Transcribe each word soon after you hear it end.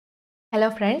Hello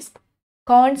friends,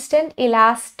 constant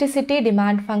elasticity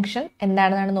demand function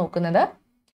എന്താണെന്നാണ് നോക്കുന്നത്.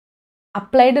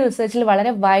 Applied റിസർച്ചിൽ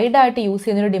വളരെ വൈഡ് ആയിട്ട് യൂസ്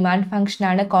ചെയ്യുന്ന ഒരു ഡിമാൻഡ് ഫംഗ്ഷൻ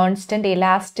ആണ് കോൺസ്റ്റന്റ്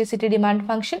ഇലാസ്റ്റിസിറ്റി ഡിമാൻഡ്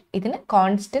ഫംഗ്ഷൻ. ഇതിന്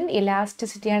കോൺസ്റ്റന്റ്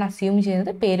ഇലാസ്റ്റിസിറ്റി ആണ് അസ്യൂം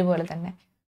ചെയ്യുന്നത്, പേര് പോലെ തന്നെ.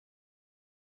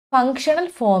 ഫങ്ഷണൽ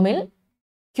ഫോമിൽ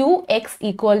Qx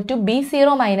equal to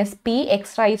B0 minus Px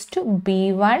raised to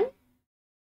B1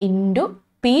 into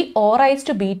P O raised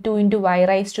to B2 into Y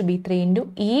raised to B3 into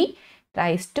E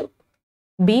raised to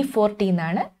B4T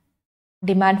എന്നാണ്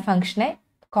demand ഫംഗ്ഷനെ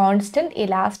constant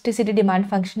elasticity demand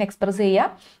function express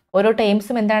ചെയ്യുക. ഓരോ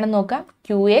ടേംസും എന്താണെന്ന് നോക്കാം.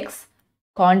 Qx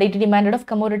quantity demand of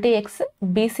commodity X,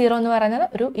 B0 എന്ന് പറയുന്നത്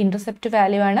ഒരു intercept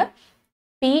value ആണ്,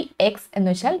 Px എന്ന്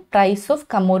വെച്ചാൽ പ്രൈസ് ഓഫ്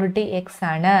കമ്മോഡിറ്റി എക്സ്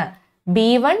ആണ്,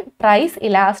 B1 price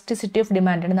elasticity of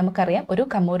demand ആണ്. നമുക്കറിയാം ഒരു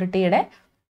കമ്മോഡിറ്റിയുടെ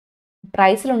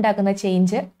പ്രൈസിൽ ഉണ്ടാക്കുന്ന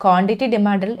ചേഞ്ച് ക്വാണ്ടിറ്റി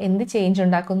ഡിമാൻഡിൽ എന്ത് ചേഞ്ച്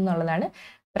ഉണ്ടാക്കുന്നു എന്നുള്ളതാണ്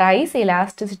പ്രൈസ്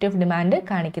ഇലാസ്റ്റിസിറ്റി ഓഫ് ഡിമാൻഡ്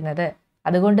കാണിക്കുന്നത്.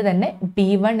 അതുകൊണ്ട് തന്നെ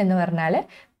B1 എന്ന് പറഞ്ഞാൽ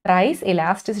പ്രൈസ്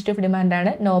ഇലാസ്റ്റിസിറ്റി ഓഫ് ഡിമാൻഡ്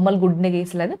ആണ്. നോർമൽ ഗുഡിൻ്റെ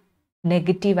കേസിൽ അത്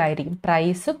നെഗറ്റീവ് ആയിരിക്കും.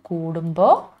 പ്രൈസ്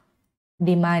കൂടുമ്പോൾ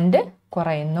ഡിമാൻഡ്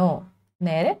കുറയുന്നു,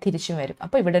 നേരെ തിരിച്ചും വരും.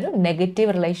 അപ്പോൾ ഇവിടെ ഒരു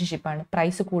നെഗറ്റീവ് റിലേഷൻഷിപ്പാണ്.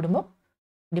 പ്രൈസ് കൂടുമ്പോൾ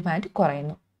ഡിമാൻഡ്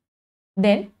കുറയുന്നു.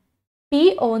 ദെൻ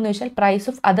PO എന്ന് വെച്ചാൽ പ്രൈസ്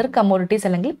ഓഫ് അതർ കമ്മോഡിറ്റീസ്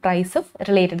അല്ലെങ്കിൽ പ്രൈസ് ഓഫ്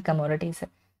റിലേറ്റഡ് കമ്മോഡിറ്റീസ്.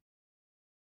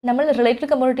 നമ്മൾ റിലേറ്റഡ്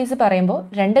കമ്മോഡിറ്റീസ് പറയുമ്പോൾ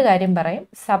രണ്ട് കാര്യം പറയും,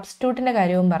 സബ്സ്റ്റിറ്റ്യൂട്ടിൻ്റെ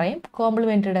കാര്യവും പറയും,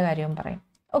 കോംപ്ലിമെൻ്ററിയുടെ കാര്യവും പറയും.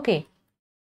 ഓക്കെ,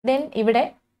 ദെൻ ഇവിടെ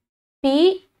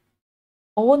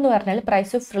PO എന്ന് പറഞ്ഞാൽ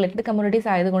പ്രൈസ് ഓഫ് റിലേറ്റഡ് കമ്മോഡിറ്റീസ്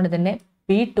ആയതുകൊണ്ട് തന്നെ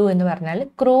B2 എന്ന് പറഞ്ഞാൽ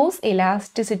ക്രോസ്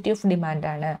ഇലാസ്റ്റിസിറ്റി ഓഫ് ഡിമാൻഡ്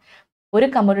ആണ്. ഒരു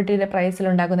കമ്മോഡിറ്റിയുടെ പ്രൈസിൽ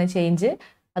ഉണ്ടാക്കുന്ന ചേഞ്ച്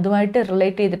അതുമായിട്ട്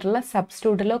റിലേറ്റ് ചെയ്തിട്ടുള്ള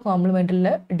സബ്സ്റ്റിറ്റ്യൂട്ടിലോ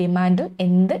കോംപ്ലിമെൻ്ററിലോ ഡിമാൻഡ്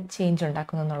എന്ത് ചേഞ്ച്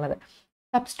ഉണ്ടാക്കുന്നു എന്നുള്ളത്.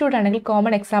 സബ്സ്റ്റിറ്റ്യൂട്ട് ആണെങ്കിൽ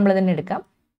കോമൺ എക്സാമ്പിൾ തന്നെ എടുക്കാം.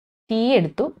 ടീ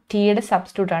എടുത്തു, ടീയുടെ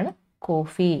സബ്സ്റ്റിറ്റ്യൂട്ടാണ്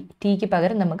കോഫി. ടീക്ക്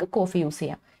പകരം നമുക്ക് കോഫി യൂസ്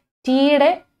ചെയ്യാം. ടീയുടെ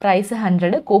പ്രൈസ്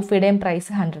 100, കോഫിയുടെയും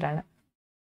പ്രൈസ് 100 ആണ്.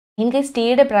 ഇൻ കേസ്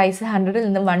ടീയുടെ പ്രൈസ് 100-ൽ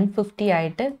നിന്ന് 150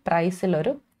 ആയിട്ട്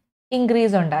പ്രൈസിലൊരു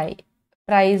ഇൻക്രീസ് ഉണ്ടായി,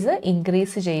 പ്രൈസ്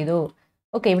ഇൻക്രീസ് ചെയ്തു.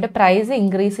 ഓക്കെ, ഇവിടെ പ്രൈസ്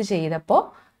ഇൻക്രീസ് ചെയ്തപ്പോൾ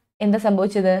എന്താ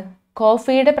സംഭവിച്ചത്?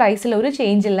 കോഫിയുടെ പ്രൈസിൽ ഒരു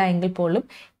ചേഞ്ച് ഇല്ല എങ്കിൽ പോലും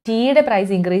ടീയുടെ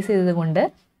പ്രൈസ് ഇൻക്രീസ് ചെയ്തതുകൊണ്ട്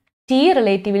ടീ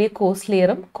റിലേറ്റീവ്ലി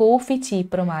കോസ്റ്റ്ലിയറും കോഫി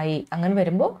ചീപ്പറുമായി. അങ്ങനെ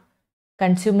വരുമ്പോൾ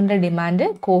കൺസ്യൂമറിൻ്റെ ഡിമാൻഡ്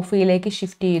കോഫിയിലേക്ക്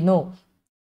ഷിഫ്റ്റ് ചെയ്യുന്നു.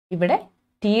 ഇവിടെ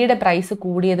ടീയുടെ പ്രൈസ്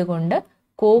കൂടിയത് കൊണ്ട്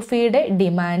കോഫിയുടെ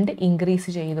ഡിമാൻഡ് ഇൻക്രീസ്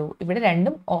ചെയ്തു. ഇവിടെ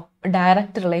രണ്ടും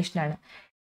ഡയറക്റ്റ് റിലേഷനാണ്.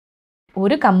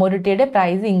 ഒരു കമ്മോഡിറ്റിയുടെ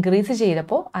പ്രൈസ് ഇൻക്രീസ്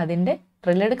ചെയ്തപ്പോൾ അതിൻ്റെ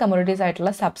റിലേറ്റഡ് കമ്മോഡിറ്റീസ്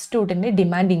ആയിട്ടുള്ള സബ്സ്റ്റിറ്റ്യൂട്ടിൻ്റെ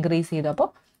ഡിമാൻഡ് ഇൻക്രീസ് ചെയ്തു, അപ്പോൾ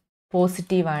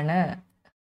പോസിറ്റീവാണ്.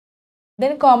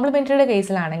 ദെൻ കോംപ്ലിമെൻ്ററിയുടെ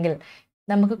കേസിലാണെങ്കിൽ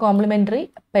നമുക്ക് കോംപ്ലിമെൻ്ററി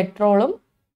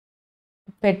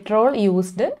പെട്രോൾ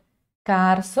യൂസ്ഡ്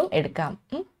കാർസും എടുക്കാം.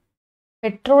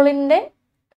 പെട്രോളിൻ്റെ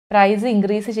പ്രൈസ്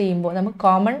ഇൻക്രീസ് ചെയ്യുമ്പോൾ നമുക്ക്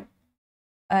കോമൺ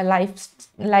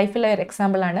ലൈഫിലെ ഒരു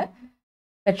എക്സാമ്പിളാണ്.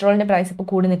 പെട്രോളിൻ്റെ പ്രൈസ് ഇപ്പോൾ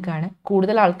കൂടി നിൽക്കുകയാണ്.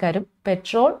 കൂടുതൽ ആൾക്കാരും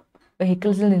പെട്രോൾ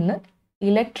വെഹിക്കിൾസിൽ നിന്ന്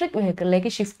ഇലക്ട്രിക്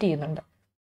വെഹിക്കിളിലേക്ക് ഷിഫ്റ്റ് ചെയ്യുന്നുണ്ട്.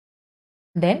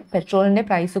 ദെൻ പെട്രോളിൻ്റെ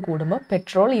പ്രൈസ് കൂടുമ്പോൾ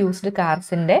പെട്രോൾ യൂസ്ഡ്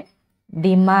കാർസിൻ്റെ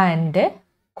ഡിമാൻഡ്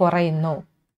കുറയുന്നു.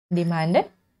 ഡിമാൻഡ്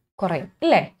കുറയും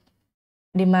ഇല്ലേ?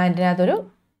 ഡിമാൻഡിനകത്തൊരു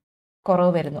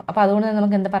കുറവ് വരുന്നു. അപ്പോൾ അതുകൊണ്ട് തന്നെ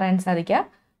നമുക്ക് എന്താ പറയാൻ സാധിക്കുക?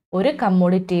 ഒരു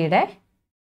കമ്മോഡിറ്റിയുടെ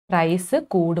പ്രൈസ്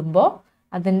കൂടുമ്പോൾ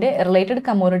അതിൻ്റെ റിലേറ്റഡ്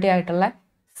കമ്മോഡിറ്റി ആയിട്ടുള്ള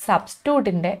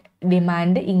സബ്സ്റ്റിറ്റ്യൂട്ടിൻ്റെ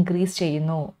ഡിമാൻഡ് ഇൻക്രീസ്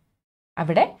ചെയ്യുന്നു.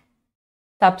 അവിടെ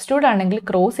സബ്സ്റ്റിറ്റ്യൂട്ട് ആണെങ്കിൽ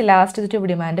ക്രോസ് ഇലാസ്റ്റിസിറ്റി ഓഫ്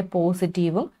ഡിമാൻഡ്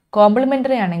പോസിറ്റീവും,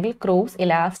 കോംപ്ലിമെൻ്ററി ആണെങ്കിൽ ക്രോസ്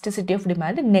ഇലാസ്റ്റിസിറ്റി ഓഫ്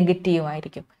ഡിമാൻഡ് നെഗറ്റീവും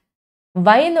ആയിരിക്കും.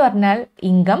 Y എന്ന് പറഞ്ഞാൽ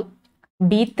income,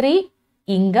 B3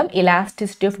 income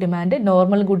elasticity of demand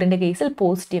normal ഗുഡിൻ്റെ കേസിൽ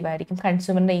പോസിറ്റീവ് ആയിരിക്കും.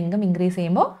 കൺസ്യൂമറിൻ്റെ ഇൻകം ഇൻക്രീസ്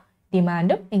ചെയ്യുമ്പോൾ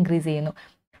ഡിമാൻഡും ഇൻക്രീസ് ചെയ്യുന്നു.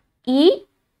 ഈ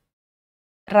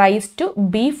റൈസ് ടു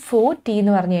B4T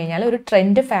എന്ന് പറഞ്ഞു കഴിഞ്ഞാൽ ഒരു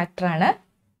ട്രെൻഡ് ഫാക്ടറാണ്.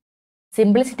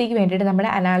 സിംപ്ലിസിറ്റിക്ക് വേണ്ടിയിട്ട് നമ്മുടെ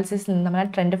അനാലിസിസിൽ നിന്ന് നമ്മൾ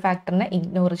ട്രെൻഡ് ഫാക്ടറിനെ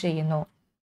ഇഗ്നോർ ചെയ്യുന്നു.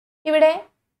 ഇവിടെ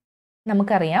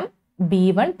നമുക്കറിയാം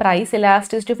B1 price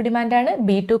elasticity of demand ആണ്,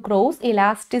 B2 cross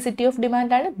elasticity of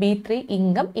demand ആണ്, B3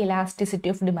 income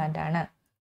elasticity of demand ആണ്.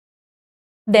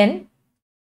 ദെൻ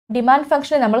ഡിമാൻഡ്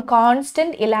ഫംഗ്ഷനെ നമ്മൾ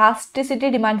കോൺസ്റ്റന്റ് ഇലാസ്റ്റിസിറ്റി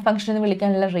ഡിമാൻഡ് ഫംഗ്ഷൻ എന്ന്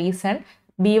വിളിക്കാനുള്ള reason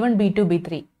B1, B2,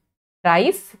 B3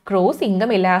 price cross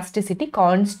income elasticity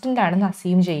constant ആണെന്ന്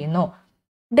അസ്യൂം ചെയ്യുന്നു.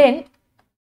 Then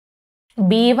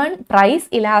B1 price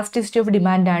elasticity of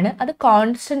demand ആണ്, അത്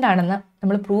കോൺസ്റ്റന്റ് ആണെന്ന്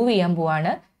നമ്മൾ പ്രൂവ് ചെയ്യാൻ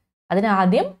പോവാണ്.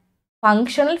 അതിനാദ്യം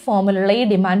ഫങ്ഷണൽ ഫോമിലുള്ള ഈ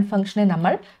ഡിമാൻഡ് ഫംഗ്ഷനെ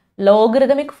നമ്മൾ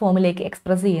ലോഗരിതമിക് ഫോമിലേക്ക്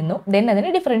എക്സ്പ്രസ് ചെയ്യുന്നു. ദെൻ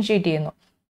അതിനെ ഡിഫറൻഷിയേറ്റ് ചെയ്യുന്നു.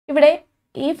 ഇവിടെ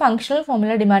ഈ ഫങ്ഷണൽ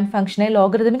ഫോമിലുള്ള ഡിമാൻഡ് ഫംഗ്ഷനെ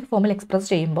ലോഗരിതമിക് ഫോമിൽ എക്സ്പ്രസ്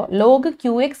ചെയ്യുമ്പോൾ log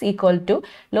Qx equal to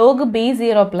log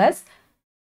B0 plus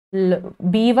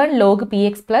B1 log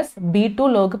Px plus B2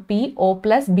 log PO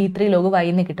plus B3 log Y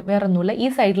എന്ന് കിട്ടും. വേറെ ഒന്നുമില്ല, ഈ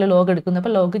സൈഡിൽ ലോഗ് എടുക്കുന്നു,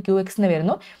 അപ്പോൾ ലോഗ് Qx എന്ന്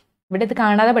വരുന്നു. ഇവിടെ ഇത്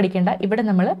കാണാതെ പഠിക്കേണ്ട. ഇവിടെ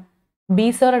നമ്മൾ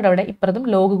B0 അവിടെ ഇപ്പുറത്തും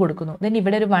ലോഗ് കൊടുക്കുന്നു. ദെൻ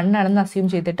ഇവിടെ ഒരു 1 ആണെന്ന് അസ്യൂം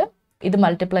ചെയ്തിട്ട് ഇത്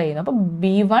മൾട്ടിപ്ലൈ ചെയ്യുന്നു. അപ്പോൾ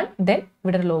B1 ദെൻ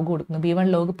ഇവിടെ ഒരു ലോഗ് കൊടുക്കുന്നു. B1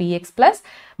 log PX plus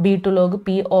B2 log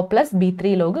PO plus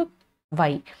B3 log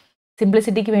Y.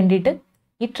 സിംപ്ലിസിറ്റിക്ക് വേണ്ടിയിട്ട്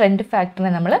ഈ ട്രെൻഡ്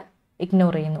ഫാക്ടറിനെ നമ്മൾ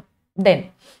ഇഗ്നോർ ചെയ്യുന്നു. ദെൻ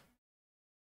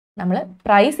നമ്മൾ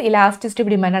പ്രൈസ് ഇലാസ്റ്റിസിറ്റി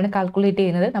ഓഫ് ഡിമാൻഡാണ് കാൽക്കുലേറ്റ്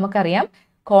ചെയ്യുന്നത്. നമുക്കറിയാം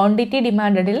ക്വാണ്ടിറ്റി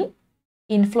ഡിമാൻഡിൽ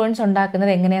ഇൻഫ്ലുവൻസ്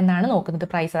ഉണ്ടാക്കുന്നത് എങ്ങനെയെന്നാണ് നോക്കുന്നത്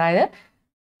പ്രൈസ്. അതായത്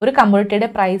ഒരു കമ്മോഡിറ്റിയുടെ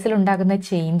പ്രൈസിൽ ഉണ്ടാകുന്ന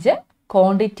ചേഞ്ച്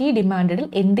ക്വാണ്ടിറ്റി ഡിമാൻഡിൽ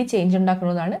എന്ത് ചേഞ്ച്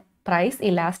ഉണ്ടാക്കുന്നതാണ് പ്രൈസ്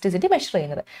ഇലാസ്റ്റിസിറ്റി മെഷർ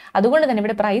ചെയ്യുന്നത്. അതുകൊണ്ട് തന്നെ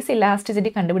ഇവിടെ പ്രൈസ് ഇലാസ്റ്റിസിറ്റി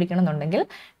കണ്ടുപിടിക്കണം എന്നുണ്ടെങ്കിൽ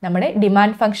നമ്മുടെ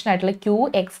ഡിമാൻഡ് ഫംഗ്ഷൻ ആയിട്ടുള്ള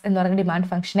QX എന്ന് പറയുന്ന ഡിമാൻഡ്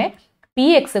ഫംഗ്ഷനെ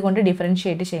PX കൊണ്ട്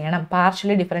ഡിഫറൻഷിയേറ്റ് ചെയ്യണം.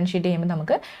 പാർഷ്യലി ഡിഫറൻഷിയേറ്റ് ചെയ്യുമ്പോൾ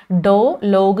നമുക്ക് ഡോ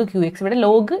ലോഗ് QX, ഇവിടെ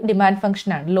ലോഗ് ഡിമാൻഡ്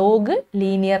ഫംഗ്ഷനാണ്, ലോഗ്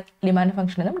ലീനിയർ ഡിമാൻഡ്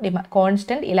ഫംഗ്ഷൻ എന്നും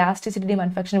കോൺസ്റ്റന്റ് ഇലാസ്റ്റിസിറ്റി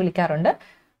ഡിമാൻഡ് ഫംഗ്ഷൻ വിളിക്കാറുണ്ട്.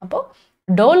 അപ്പോൾ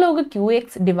ഡോ log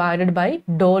QX divided by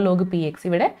Dr log PX.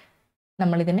 ഇവിടെ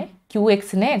നമ്മളിതിനെ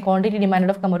QX-നെ quantity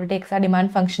demand of commodity X ആ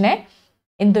ഡിമാൻഡ് ഫംഗ്ഷനെ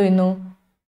എന്ത് ചെയ്യുന്നു,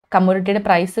 കമ്മോഡിറ്റിയുടെ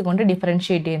പ്രൈസ് കൊണ്ട്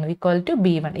ഡിഫറൻഷിയേറ്റ് ചെയ്യുന്നു, ഈക്വൽ ടു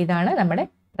B1. ഇതാണ് നമ്മുടെ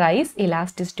പ്രൈസ്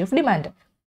ഇലാസ്റ്റിസിറ്റി ഓഫ് ഡിമാൻഡ്.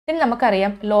 ഇനി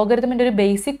നമുക്കറിയാം ലോഗരിതമിൻ്റെ ഒരു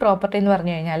ബേസിക് പ്രോപ്പർട്ടി എന്ന്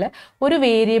പറഞ്ഞു കഴിഞ്ഞാൽ ഒരു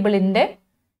വേരിയബിളിൻ്റെ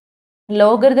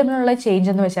ലോഗരിതമിനുള്ള ചേഞ്ച്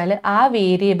എന്ന് വെച്ചാൽ ആ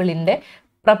വേരിയബിളിൻ്റെ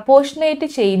പ്രപ്പോർഷനേറ്റ്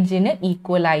ചേഞ്ചിന്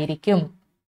ഈക്വൽ ആയിരിക്കും.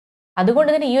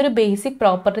 അതുകൊണ്ട് തന്നെ ഈ ഒരു ബേസിക്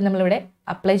പ്രോപ്പർട്ടി നമ്മളിവിടെ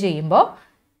അപ്ലൈ ചെയ്യുമ്പോൾ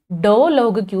ഡോ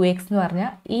ലോഗ് QX എന്ന്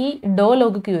പറഞ്ഞാൽ ഈ ഡോ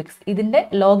ലോഗ് QX ഇതിൻ്റെ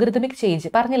ലോഗരിതമിക് ചേഞ്ച്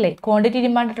പറഞ്ഞില്ലേ, quantity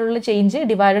ഡിമാൻഡിലുള്ള change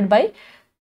divided by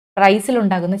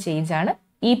പ്രൈസിലുണ്ടാകുന്ന change ആണ്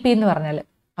EP എന്ന് പറഞ്ഞാൽ.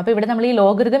 അപ്പോൾ ഇവിടെ നമ്മൾ ഈ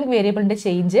ലോഗരിതമിക് വേരിയബിളിൻ്റെ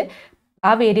ചേഞ്ച്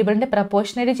ആ വേരിയബിളിൻ്റെ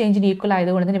പ്രപ്പോർഷനേറ്റ് ചേഞ്ചിന് ഈക്വൽ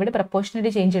ആയതുകൊണ്ട് തന്നെ ഇവിടെ പ്രപ്പോർഷനേറ്റ്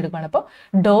ചേഞ്ച് എടുക്കുകയാണ്. അപ്പോൾ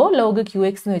ഡോ ലോഗ്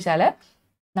QX എന്ന് വെച്ചാൽ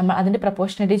നമ്മൾ അതിൻ്റെ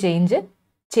proportionate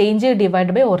change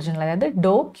divide by original, അതായത്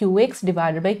ഡോ QX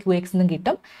ഡിവൈഡ് ബൈ QX എന്നും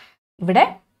കിട്ടും. ഇവിടെ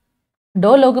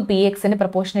ഡോ log PXൻ്റെ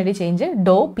proportionate change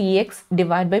Dr PX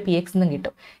divide by PX എന്നും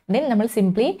കിട്ടും. ദെൻ നമ്മൾ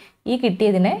സിംപ്ലി ഈ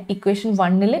കിട്ടിയതിനെ ഇക്വേഷൻ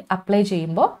 1 അപ്ലൈ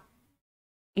ചെയ്യുമ്പോൾ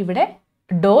ഇവിടെ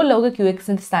ഡോ ലോഗ്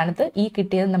QXൻ്റെ സ്ഥാനത്ത് ഈ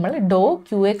കിട്ടിയത് നമ്മൾ ഡോ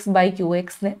QX ബൈ QX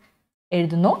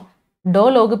എഴുതുന്നു. ഡോ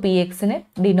ലോഗ് PXന്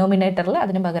ഡിനോമിനേറ്ററിൽ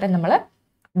അതിന് പകരം നമ്മൾ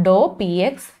ഡോ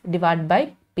PX ഡിവൈഡ് ബൈ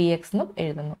PX എന്നും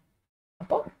എഴുതുന്നു.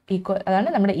 അപ്പോൾ അതാണ്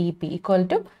നമ്മുടെ EP ഈക്വൽ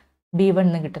ടു B1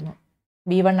 എന്ന് കിട്ടുന്നു.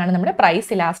 B1 ആണ് നമ്മുടെ price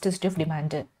elasticity of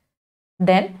demand.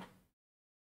 Then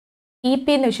EP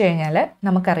എന്ന് വെച്ച് കഴിഞ്ഞാൽ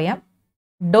നമുക്കറിയാം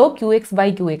ഡോ QX ബൈ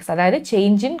QX, അതായത്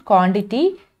change in quantity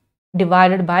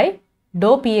divided by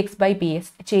Dr PX by PS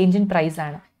change in price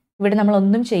ആണ്. ഇവിടെ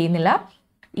നമ്മളൊന്നും ചെയ്യുന്നില്ല,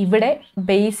 ഇവിടെ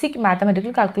ബേസിക്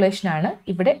മാത്തമാറ്റിക്കൽ കാൽക്കുലേഷൻ ആണ്.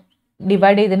 ഇവിടെ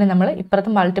ഡിവൈഡ് ചെയ്തതിന് നമ്മൾ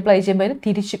ഇപ്പുറത്ത് മൾട്ടിപ്ലൈ ചെയ്യുമ്പോൾ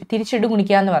തിരിച്ചിട്ട്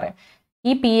ഗുണിക്കുക എന്ന് പറയും.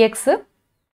 ഈ PX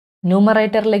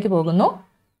ന്യൂമറേറ്ററിലേക്ക് പോകുന്നു,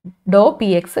 ഡോ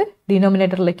PX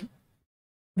ഡിനോമിനേറ്ററിലേക്ക്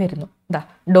വരുന്നു. ഇതാ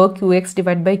ഡോ QX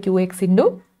divide by QX into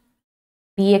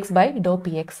PX by Dr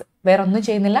PX. വേറെ ഒന്നും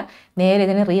ചെയ്യുന്നില്ല, നേരെ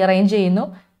ഇതിനെ റീഅറേഞ്ച് ചെയ്യുന്നു.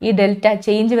 ഈ ഡെൽറ്റ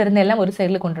ചേഞ്ച് വരുന്നതെല്ലാം ഒരു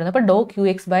സൈഡിൽ കൊണ്ടുവരുന്നു. അപ്പോൾ ഡോ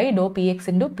QX by Dr PX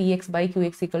into PX by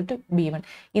QX equal to B1.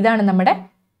 ഇതാണ് നമ്മുടെ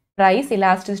പ്രൈസ്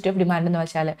ഇലാസ്റ്റിസിറ്റി ഓഫ് ഡിമാൻഡ് എന്ന്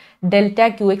വെച്ചാൽ delta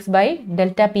QX by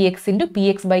delta PX into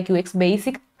PX by QX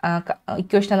basic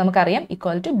equation നമുക്കറിയാം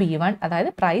ഈക്വൽ ടു B1.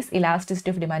 അതായത് പ്രൈസ്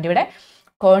ഇലാസ്റ്റിസിറ്റി ഓഫ് ഡിമാൻഡ് ഇവിടെ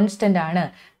constant ആണ്.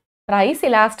 Price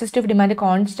elasticity of demand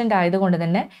constant ആയതുകൊണ്ട്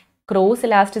തന്നെ ക്രോസ്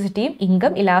ഇലാസ്റ്റിസിറ്റിയും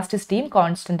ഇൻകം ഇലാസ്റ്റിസിറ്റിയും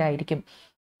കോൺസ്റ്റന്റ് ആയിരിക്കും.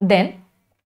 Then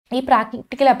ഈ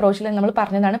പ്രാക്ടിക്കൽ അപ്രോച്ചിൽ നമ്മൾ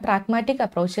പറഞ്ഞതാണ്, പ്രാഗ്മാറ്റിക്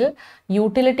അപ്രോച്ചിൽ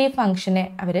യൂട്ടിലിറ്റി ഫംഗ്ഷനെ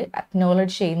അവർ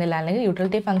അക്നോളജ് ചെയ്യുന്നില്ല, അല്ലെങ്കിൽ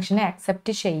യൂട്ടിലിറ്റി ഫംഗ്ഷനെ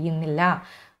അക്സെപ്റ്റ് ചെയ്യുന്നില്ല.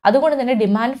 അതുകൊണ്ട് തന്നെ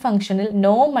ഡിമാൻഡ് ഫംഗ്ഷനിൽ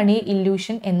നോ മണി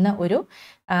ഇല്യൂഷൻ എന്ന ഒരു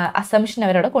അസംഷൻ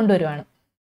അവരവിടെ കൊണ്ടുവരുവാണ്.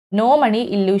 നോ മണി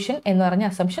ഇല്യൂഷൻ എന്ന് പറഞ്ഞ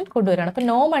അസംഷൻ കൊണ്ടുവരികയാണ്. അപ്പോൾ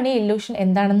നോ മണി ഇല്യൂഷൻ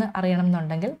എന്താണെന്ന് അറിയണം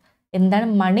എന്നുണ്ടെങ്കിൽ എന്താണ്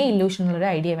മണി ഇല്യൂഷൻ എന്നുള്ളൊരു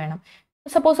ഐഡിയ വേണം.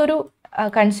 സപ്പോസ് ഒരു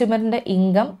കൺസ്യൂമറിൻ്റെ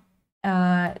ഇൻകം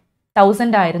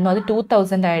 1000 ആയിരുന്നു, അത്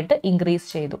 2000 ആയിട്ട് ഇൻക്രീസ്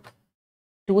ചെയ്തു.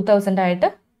 2000 ആയിട്ട്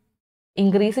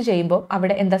ഇൻക്രീസ് ചെയ്യുമ്പോൾ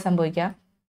അവിടെ എന്താ സംഭവിക്കുക,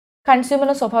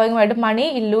 കൺസ്യൂമറിന് സ്വാഭാവികമായിട്ട് മണി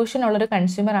ഇല്യൂഷൻ ഉള്ളൊരു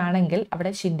കൺസ്യൂമർ ആണെങ്കിൽ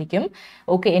അവിടെ ചിന്തിക്കും,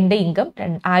 ഓക്കെ എൻ്റെ ഇൻകം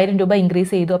 1000 രൂപ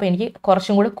ഇൻക്രീസ് ചെയ്തു, അപ്പോൾ എനിക്ക്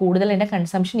കുറച്ചും കൂടെ കൂടുതൽ എൻ്റെ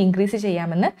കൺസംഷൻ ഇൻക്രീസ്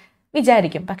ചെയ്യാമെന്ന്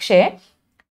വിചാരിക്കും. പക്ഷേ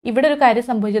ഇവിടെ ഒരു കാര്യം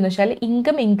സംഭവിച്ചതെന്ന് വെച്ചാൽ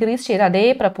ഇൻകം ഇൻക്രീസ് ചെയ്ത് അതേ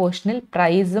പ്രപ്പോർഷനിൽ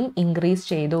പ്രൈസും ഇൻക്രീസ്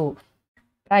ചെയ്തു.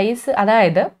 പ്രൈസ്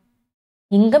അതായത്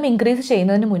ഇൻകം ഇൻക്രീസ്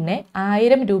ചെയ്യുന്നതിന് മുന്നേ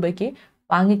 1000 രൂപയ്ക്ക്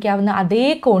വാങ്ങിക്കാവുന്ന അതേ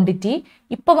ക്വാണ്ടിറ്റി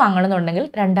ഇപ്പോൾ വാങ്ങണമെന്നുണ്ടെങ്കിൽ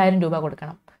 2000 രൂപ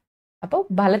കൊടുക്കണം. അപ്പോൾ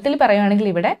ഫലത്തിൽ പറയുകയാണെങ്കിൽ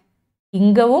ഇവിടെ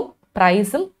ഇൻകവും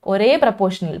പ്രൈസും ഒരേ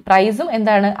പ്രപ്പോർഷനിൽ, പ്രൈസും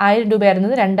എന്താണ് 1000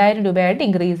 രൂപയായിരുന്നത് 2000 രൂപയായിട്ട്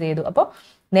ഇൻക്രീസ് ചെയ്തു. അപ്പോൾ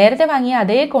നേരത്തെ വാങ്ങിയ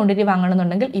അതേ ക്വാണ്ടിറ്റി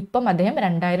വാങ്ങണമെന്നുണ്ടെങ്കിൽ ഇപ്പം അദ്ദേഹം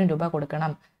 2000 രൂപ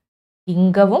കൊടുക്കണം.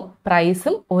 ഇൻകവും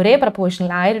പ്രൈസും ഒരേ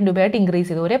പ്രപ്പോർഷനിൽ 1000 രൂപയായിട്ട് ഇൻക്രീസ്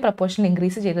ചെയ്തു, ഒരേ പ്രപ്പോർഷനിൽ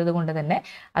ഇൻക്രീസ് ചെയ്തത് കൊണ്ട് തന്നെ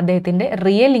അദ്ദേഹത്തിൻ്റെ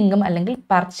റിയൽ ഇൻകം അല്ലെങ്കിൽ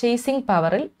പർച്ചേസിങ്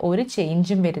പവറിൽ ഒരു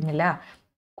ചേഞ്ചും വരുന്നില്ല.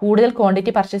 കൂടുതൽ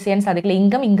ക്വാണ്ടിറ്റി പർച്ചേസ് ചെയ്യാൻ സാധിക്കില്ല.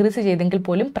 ഇൻകം ഇൻക്രീസ് ചെയ്തെങ്കിൽ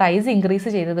പോലും പ്രൈസ്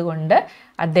ഇൻക്രീസ് ചെയ്തത് കൊണ്ട്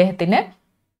അദ്ദേഹത്തിന്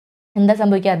എന്താ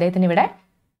സംഭവിക്കുക, അദ്ദേഹത്തിന് ഇവിടെ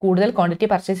കൂടുതൽ ക്വാണ്ടിറ്റി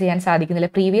പർച്ചേസ് ചെയ്യാൻ സാധിക്കുന്നില്ല,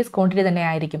 പ്രീവിയസ് ക്വാണ്ടിറ്റി തന്നെ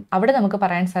ആയിരിക്കും. അവിടെ നമുക്ക്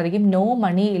പറയാൻ സാധിക്കും നോ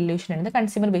മണി ഇല്യൂഷൻ എന്നത്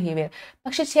കൺസ്യൂമർ ബിഹേവിയർ.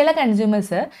 പക്ഷെ ചില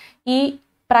കൺസ്യൂമേഴ്സ് ഈ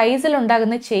പ്രൈസിൽ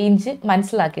ഉണ്ടാകുന്ന ചേഞ്ച്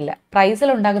മനസ്സിലാക്കില്ല. പ്രൈസിൽ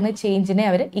ഉണ്ടാകുന്ന ചേഞ്ചിനെ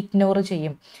അവർ ഇഗ്നോർ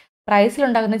ചെയ്യും. പ്രൈസിൽ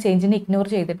ഉണ്ടാകുന്ന ചേഞ്ചിനെ ഇഗ്നോർ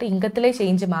ചെയ്തിട്ട് ഇൻകത്തിലെ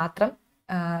ചേഞ്ച് മാത്രം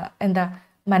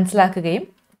മനസ്സിലാക്കുകയും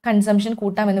കൺസംഷൻ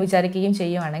കൂട്ടാമെന്ന് വിചാരിക്കുകയും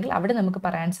ചെയ്യുവാണെങ്കിൽ അവിടെ നമുക്ക്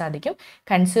പറയാൻ സാധിക്കും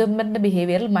കൺസ്യൂമറിൻ്റെ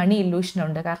ബിഹേവിയറിൽ മണി ഇല്യൂഷൻ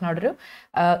ഉണ്ട്. കാരണം അവിടെ ഒരു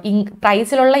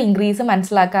പ്രൈസിലുള്ള ഇൻക്രീസ്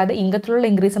മനസ്സിലാക്കാതെ ഇൻകത്തിലുള്ള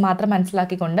ഇൻക്രീസ് മാത്രം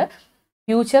മനസ്സിലാക്കിക്കൊണ്ട്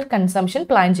ഫ്യൂച്ചർ കൺസംഷൻ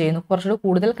പ്ലാൻ ചെയ്യുന്നു, കുറച്ചുകൂടി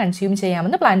കൂടുതൽ കൺസ്യൂം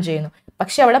ചെയ്യാമെന്ന് പ്ലാൻ ചെയ്യുന്നു.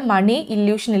 പക്ഷെ അവിടെ മണി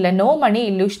ഇല്യൂഷൻ ഇല്ല, നോ മണി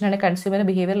ഇല്യൂഷനാണ് കൺസ്യൂമർ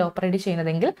ബിഹേവിയറിൽ ഓപ്പറേറ്റ്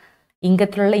ചെയ്യുന്നതെങ്കിൽ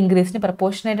ഇൻകത്തിലുള്ള ഇൻക്രീസിന്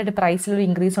പ്രപ്പോർഷനായിട്ട് പ്രൈസിലൊരു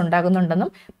ഇൻക്രീസ് ഉണ്ടാകുന്നുണ്ടെന്നും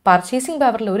പർച്ചേസിംഗ്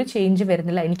പവറിൽ ഒരു ചേഞ്ച്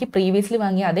വരുന്നില്ല, എനിക്ക് പ്രീവിയസ്ലി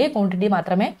വാങ്ങിയ അതേ ക്വാണ്ടിറ്റി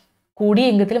മാത്രമേ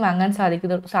കൂടിയ ഇൻകത്തിൽ വാങ്ങാൻ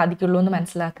സാധിക്കുള്ളൂ എന്ന്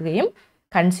മനസ്സിലാക്കുകയും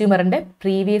കൺസ്യൂമറിൻ്റെ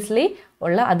പ്രീവിയസ്ലി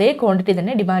ഉള്ള അതേ ക്വാണ്ടിറ്റി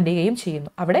തന്നെ ഡിമാൻഡ് ചെയ്യുകയും ചെയ്യുന്നു.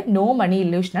 അവിടെ നോ മണി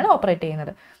ഇല്യൂഷനാണ് ഓപ്പറേറ്റ്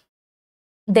ചെയ്യുന്നത്.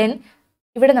 ദെൻ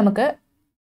ഇവിടെ നമുക്ക്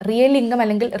റിയൽ ഇൻകം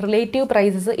അല്ലെങ്കിൽ റിലേറ്റീവ്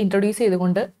പ്രൈസസ് ഇൻട്രൊഡ്യൂസ്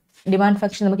ചെയ്തുകൊണ്ട് ഡിമാൻഡ്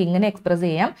ഫംഗ്ഷൻ നമുക്ക് ഇങ്ങനെ എക്സ്പ്രസ്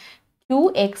ചെയ്യാം.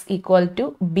 QX equal to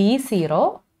B0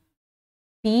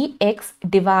 PX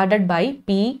divided by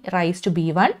P raise to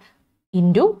B1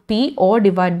 into PO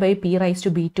divide by P raise to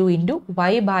B2 into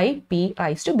Y by P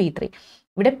raise to B3.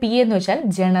 ഇവിടെ P എന്ന് വെച്ചാൽ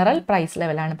general price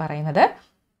ലെവലാണ് പറയുന്നത്.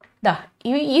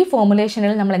 ഈ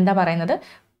ഫോർമുലേഷനിൽ നമ്മൾ എന്താ പറയുന്നത്,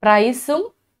 പ്രൈസും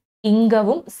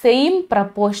ഇൻകവും സെയിം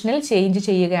പ്രപ്പോർഷനിൽ ചേഞ്ച്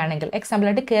ചെയ്യുകയാണെങ്കിൽ,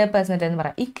 എക്സാമ്പിളായിട്ട് K പെർസെൻറ്റേജ് എന്ന്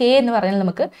പറയാം. ഈ K എന്ന് പറഞ്ഞാൽ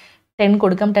നമുക്ക് 10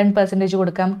 കൊടുക്കാം, 10%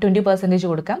 കൊടുക്കാം, 20%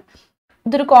 കൊടുക്കാം.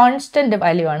 ഇതൊരു കോൺസ്റ്റൻറ്റ്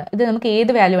വാല്യൂ ആണ്. ഇത് നമുക്ക്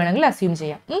ഏത് വാല്യൂ വേണമെങ്കിലും അസ്യൂം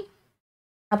ചെയ്യാം.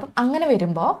 അപ്പം അങ്ങനെ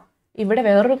വരുമ്പോൾ ഇവിടെ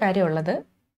വേറൊരു കാര്യമുള്ളത്,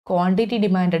 ക്വാണ്ടിറ്റി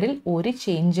ഡിമാൻഡിൽ ഒരു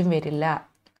ചേഞ്ചും വരില്ല.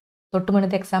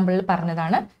 തൊട്ടുമുന്നത്തെ എക്സാമ്പിളിൽ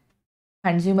പറഞ്ഞതാണ്,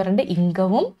 കൺസ്യൂമറിൻ്റെ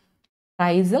ഇൻകവും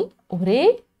പ്രൈസും ഒരേ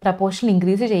പ്രപ്പോർഷൻ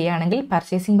ഇൻക്രീസ് ചെയ്യുകയാണെങ്കിൽ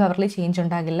പർച്ചേസിംഗ് പവറിൽ ചേഞ്ച്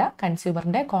ഉണ്ടാകില്ല,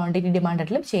 കൺസ്യൂമറിൻ്റെ ക്വാണ്ടിറ്റി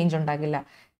ഡിമാൻഡിലും ചേഞ്ച് ഉണ്ടാകില്ല.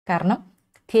 കാരണം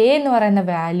K എന്ന് പറയുന്ന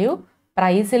വാല്യൂ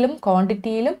പ്രൈസിലും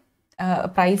ക്വാണ്ടിറ്റിയിലും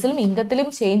പ്രൈസിലും ഇൻകത്തിലും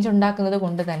ചേഞ്ച് ഉണ്ടാക്കുന്നത്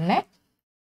കൊണ്ട് തന്നെ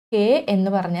K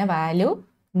എന്ന് പറഞ്ഞ വാല്യൂ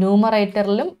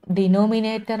ന്യൂമറേറ്ററിലും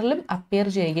ഡിനോമിനേറ്ററിലും അപ്പിയർ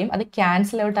ചെയ്യുകയും അത്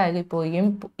ക്യാൻസൽ ഔട്ട് ആയി പോവുകയും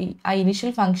ആ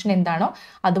ഇനിഷ്യൽ ഫംഗ്ഷൻ എന്താണോ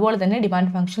അതുപോലെ തന്നെ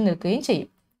ഡിമാൻഡ് ഫംഗ്ഷൻ നിൽക്കുകയും ചെയ്യും.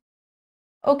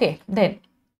 ഓക്കെ, ദെൻ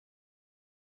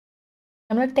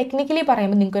നമ്മൾ ടെക്നിക്കലി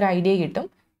പറയുമ്പോൾ നിങ്ങൾക്കൊരു ഐഡിയ കിട്ടും.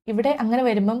 ഇവിടെ അങ്ങനെ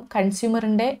വരുമ്പം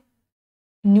കൺസ്യൂമറിൻ്റെ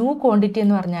ന്യൂ ക്വാണ്ടിറ്റി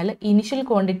എന്ന് പറഞ്ഞാൽ ഇനിഷ്യൽ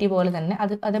ക്വാണ്ടിറ്റി പോലെ തന്നെ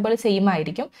അതേപോലെ സെയിം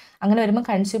ആയിരിക്കും. അങ്ങനെ വരുമ്പോൾ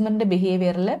കൺസ്യൂമറിൻ്റെ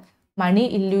ബിഹേവിയറിൽ മണി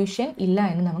ഇല്യൂഷൻ ഇല്ല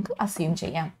എന്ന് നമുക്ക് അസ്യൂം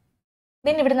ചെയ്യാം.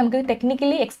 ദെൻ ഇവിടെ നമുക്ക്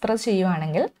ടെക്നിക്കലി എക്സ്പ്രസ്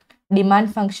ചെയ്യുവാണെങ്കിൽ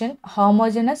demand function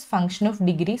homogeneous function of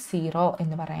degree 0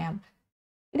 എന്ന് പറയാം.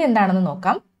 ഇതെന്താണെന്ന്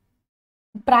നോക്കാം.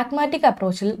 പ്രാഗ്മാറ്റിക്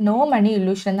അപ്രോച്ചിൽ നോ മണി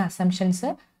ഇല്യൂഷൻ എന്ന അസംഷൻസ്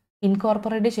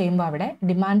ഇൻകോർപ്പറേറ്റ് ചെയ്യുമ്പോൾ അവിടെ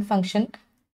demand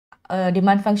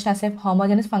function as A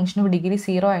homogeneous function of degree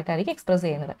 0 ആയിട്ടായിരിക്കും എക്സ്പ്രസ്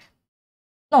ചെയ്യുന്നത്.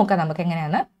 നോക്കാം നമുക്ക്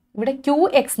എങ്ങനെയാണ്. ഇവിടെ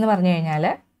QX എന്ന് പറഞ്ഞു കഴിഞ്ഞാൽ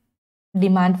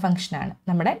ഡിമാൻഡ് ഫംഗ്ഷനാണ്,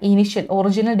 നമ്മുടെ ഇനിഷ്യൽ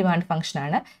ഒറിജിനൽ ഡിമാൻഡ്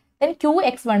ഫംഗ്ഷനാണ്. ദെൻ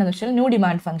QX1 എന്ന് വെച്ചാൽ ന്യൂ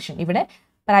ഡിമാൻഡ് ഫംഗ്ഷൻ. ഇവിടെ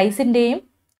പ്രൈസിൻ്റെയും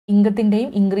ഇൻകത്തിൻ്റെയും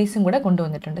ഇൻക്രീസും കൂടെ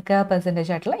കൊണ്ടുവന്നിട്ടുണ്ട്,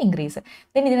 പെർസെൻറ്റേജ് ആയിട്ടുള്ള ഇൻക്രീസ്.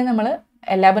 ദെൻ ഇതിനെ നമ്മൾ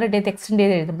എലാബറേറ്റ് ചെയ്ത് എക്സ്റ്റെൻഡ്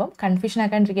ചെയ്ത് എഴുതുമ്പോൾ കൺഫ്യൂഷൻ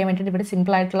ആക്കാണ്ടിരിക്കാൻ വേണ്ടിയിട്ട് ഇവിടെ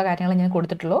സിമ്പിൾ ആയിട്ടുള്ള കാര്യങ്ങൾ ഞാൻ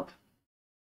കൊടുത്തിട്ടുള്ളൂ.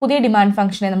 പുതിയ ഡിമാൻഡ്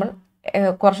ഫംഗ്ഷനെ നമ്മൾ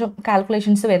കുറച്ച്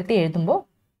കാൽക്കുലേഷൻസ് വരുത്തി എഴുതുമ്പോൾ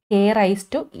K റൈസ്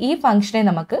ടു ഈ ഫംഗ്ഷനെ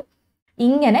നമുക്ക്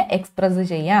ഇങ്ങനെ എക്സ്പ്രസ്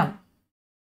ചെയ്യാം.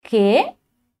 K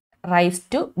raise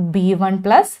to B1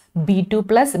 plus B2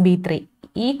 plus B3.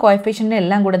 ഈ കോഎഫിഷ്യൻ്റ്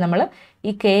എല്ലാം കൂടെ നമ്മൾ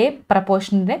ഈ K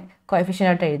പ്രപ്പോർഷൻ്റെ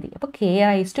കോഎഫിഷ്യൻ്റായിട്ട് എഴുതി. അപ്പോൾ K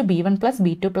raise to B1 plus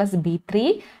B2 plus B3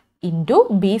 into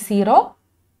B0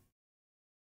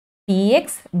 PX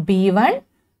B1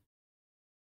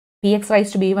 PX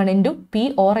raise to B1 into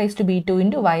PO raise to B2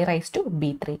 into Y raise to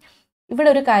B3. ഇവിടെ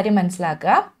ഒരു കാര്യം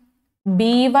മനസ്സിലാക്കുക,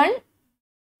 B1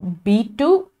 B2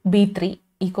 B3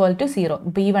 equal to 0.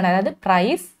 B1 അതായത്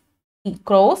price,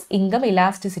 cross, income,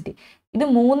 elasticity, ഇത്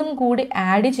മൂന്നും കൂടി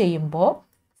add ചെയ്യുമ്പോൾ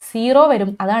 0 വരും.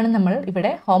 അതാണ് നമ്മൾ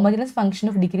ഇവിടെ ഹോമോജനസ് ഫംഗ്ഷൻ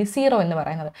ഓഫ് ഡിഗ്രി 0 എന്ന്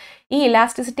പറയുന്നത്. ഈ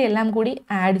ഇലാസ്റ്റിസിറ്റി എല്ലാം കൂടി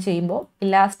ആഡ് ചെയ്യുമ്പോൾ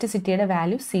ഇലാസ്റ്റിസിറ്റിയുടെ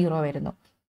വാല്യൂ 0 വരുന്നു.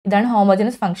 ഇതാണ്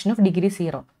homogeneous function of degree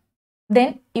 0.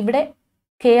 Then ഇവിടെ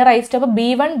K റൈസ് ടു, അപ്പോൾ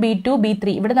B1 B2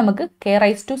 B3 ഇവിടെ നമുക്ക് K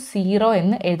റൈസ് ടു 0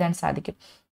 എന്ന് എഴുതാൻ സാധിക്കും.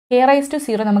 K റൈസ് ടു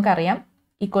 0 നമുക്കറിയാം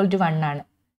ഈക്വൽ ടു 1 ആണ്.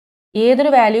 ഏതൊരു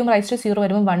വാല്യൂവും റൈസ് ടു 0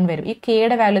 വരുമ്പോൾ 1 വരും. ഈ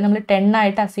Kയുടെ വാല്യൂ നമ്മൾ 10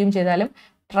 ആയിട്ട് അസ്യൂം ചെയ്താലും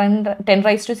 10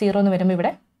 റൈസ് ടു 0 എന്ന് വരുമ്പോൾ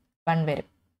ഇവിടെ 1 വരും.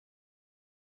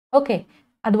 ഓക്കെ,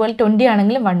 അതുപോലെ 20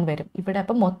 ആണെങ്കിലും 1 വരും. ഇവിടെ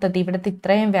അപ്പം മൊത്തത്തിൽ ഇവിടുത്തെ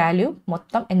ഇത്രയും വാല്യൂ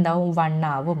മൊത്തം എന്താവും, 1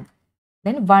 ആവും.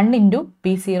 ദെൻ 1 ഇൻറ്റു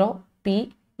B0 P,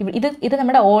 ഇത്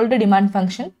നമ്മുടെ ഓൾഡ് ഡിമാൻഡ്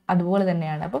ഫംഗ്ഷൻ അതുപോലെ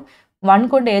തന്നെയാണ്. അപ്പം 1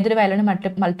 കൊണ്ട് ഏതൊരു വാല്യൂനെ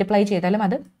മൾട്ടിപ്ലൈ ചെയ്താലും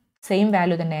അത് സെയിം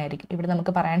വാല്യൂ തന്നെ ആയിരിക്കും. ഇവിടെ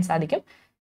നമുക്ക് പറയാൻ സാധിക്കും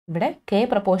ഇവിടെ K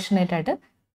പ്രപ്പോർഷനേറ്റ് ആയിട്ട്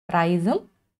പ്രൈസും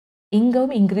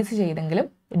ഇൻകവും ഇൻക്രീസ് ചെയ്തെങ്കിലും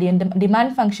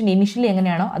ഡിമാൻഡ് ഫംഗ്ഷൻ ഇനിഷ്യലി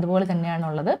എങ്ങനെയാണോ അതുപോലെ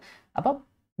തന്നെയാണുള്ളത്. അപ്പം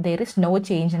there is no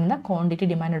change in the quantity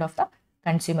demanded of the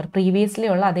consumer. Previously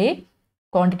ഉള്ള അതേ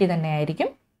ക്വാണ്ടിറ്റി തന്നെയായിരിക്കും.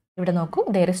 ഇവിടെ നോക്കൂ,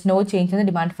 there is no change in the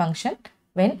demand function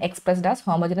when expressed as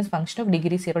homogeneous function of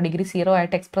degree 0. Degree 0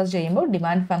 ആയിട്ട് എക്സ്പ്രസ് ചെയ്യുമ്പോൾ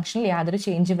ഡിമാൻഡ് ഫംഗ്ഷനിൽ യാതൊരു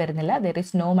ചേഞ്ചും വരുന്നില്ല. there is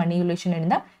no manipulation in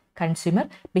the consumer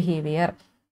behavior.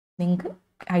 നിങ്ങൾക്ക്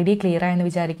ഐഡിയ ക്ലിയർ ആയെന്ന്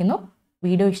വിചാരിക്കുന്നു.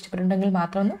 വീഡിയോ ഇഷ്ടപ്പെട്ടുണ്ടെങ്കിൽ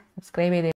മാത്രം ഒന്ന് സബ്സ്ക്രൈബ് ചെയ്തേ.